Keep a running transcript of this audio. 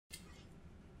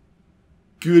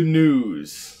good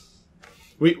news.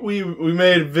 We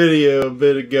made a video a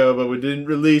bit ago, but we didn't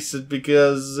release it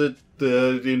because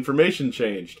the information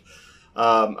changed.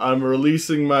 I'm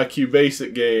releasing my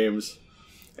QBasic games.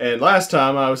 And last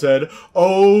time I said,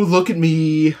 oh, look at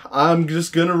me. I'm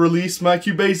just going to release my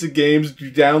QBasic games,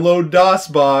 download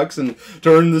Dosbox, and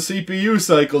turn the CPU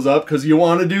cycles up because you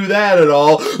want to do that at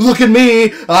all. Look at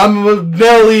me. I'm a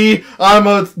Nelly. I'm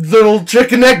a little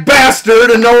chicken neck bastard,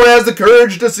 and no one has the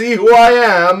courage to see who I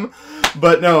am.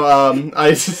 But no, I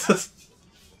just...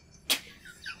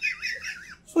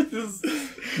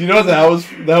 You know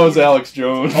that was Alex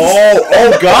Jones.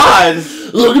 Oh God!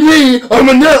 Look at me, I'm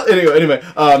a nut. Anyway,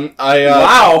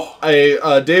 wow.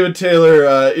 David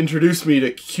Taylor introduced me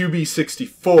to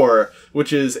QB64,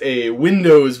 which is a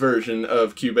Windows version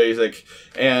of QBasic,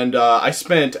 and I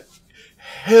spent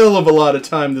hell of a lot of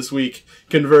time this week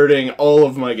converting all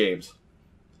of my games,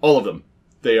 all of them.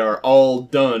 They are all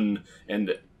done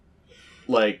and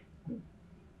like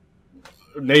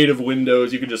native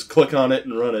Windows. You can just click on it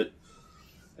and run it.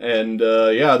 And,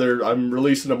 yeah, I'm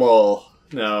releasing them all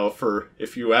now for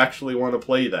if you actually want to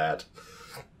play that.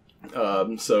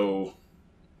 So,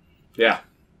 yeah,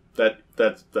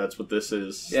 that's what this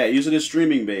is. Yeah, use it as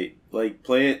streaming bait. Like,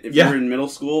 play it, if you're in middle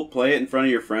school, play it in front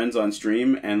of your friends on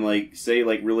stream and, like, say,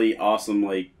 like, really awesome,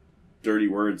 like, dirty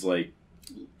words like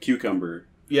cucumber.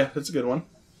 Yeah, that's a good one.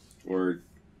 Or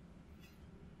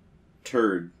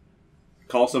turd.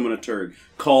 Call someone a turd.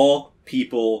 Call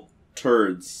people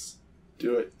turds.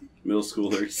 Do it. Middle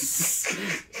schoolers.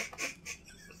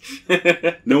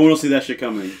 No one will see that shit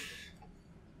coming.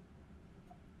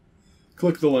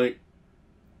 Click the link.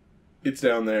 It's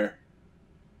down there.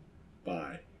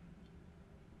 Bye.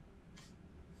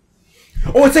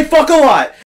 Oh, it's a fuck a lot!